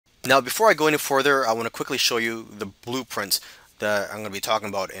Now, before I go any further, I want to quickly show you the blueprints that I'm going to be talking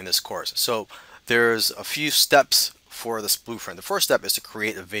about in this course. So there's a few steps for this blueprint. The first step is to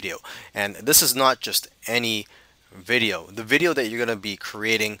create a video. And this is not just any video. The video that you're going to be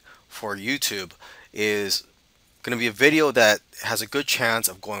creating for YouTube is going to be a video that has a good chance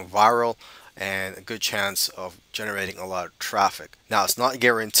of going viral and a good chance of generating a lot of traffic. Now, it's not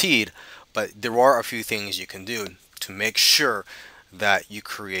guaranteed, but there are a few things you can do to make sure that you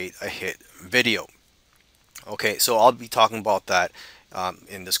create a hit video. Okay, so I'll be talking about that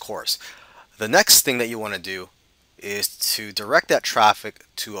in this course. The next thing that you want to do is to direct that traffic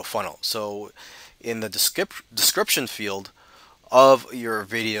to a funnel. So in the description field of your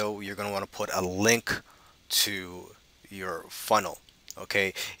video, you're going to want to put a link to your funnel.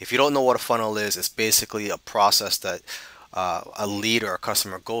 Okay, if you don't know what a funnel is, it's basically a process that a lead or a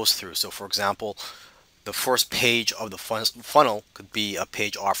customer goes through. So for example, the first page of the funnel could be a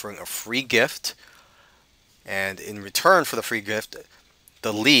page offering a free gift, and in return for the free gift,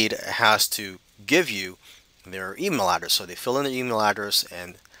 the lead has to give you their email address. So they fill in their email address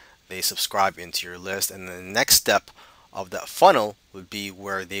and they subscribe into your list. And the next step of that funnel would be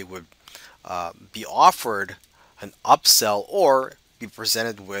where they would be offered an upsell or be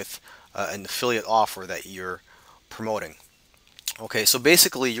presented with an affiliate offer that you're promoting. Okay, so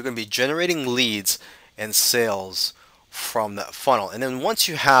basically you're going to be generating leads and sales from that funnel. And then once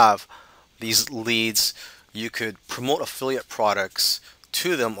you have these leads, you could promote affiliate products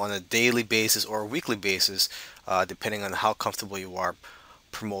to them on a daily basis or a weekly basis, depending on how comfortable you are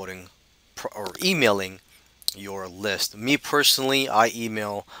promoting or emailing your list. Me personally, I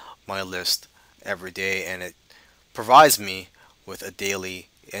email my list every day and it provides me with a daily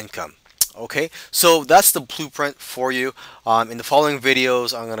income. Okay, so that's the blueprint for you. In the following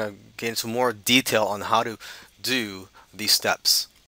videos, I'm going to get into more detail on how to do these steps.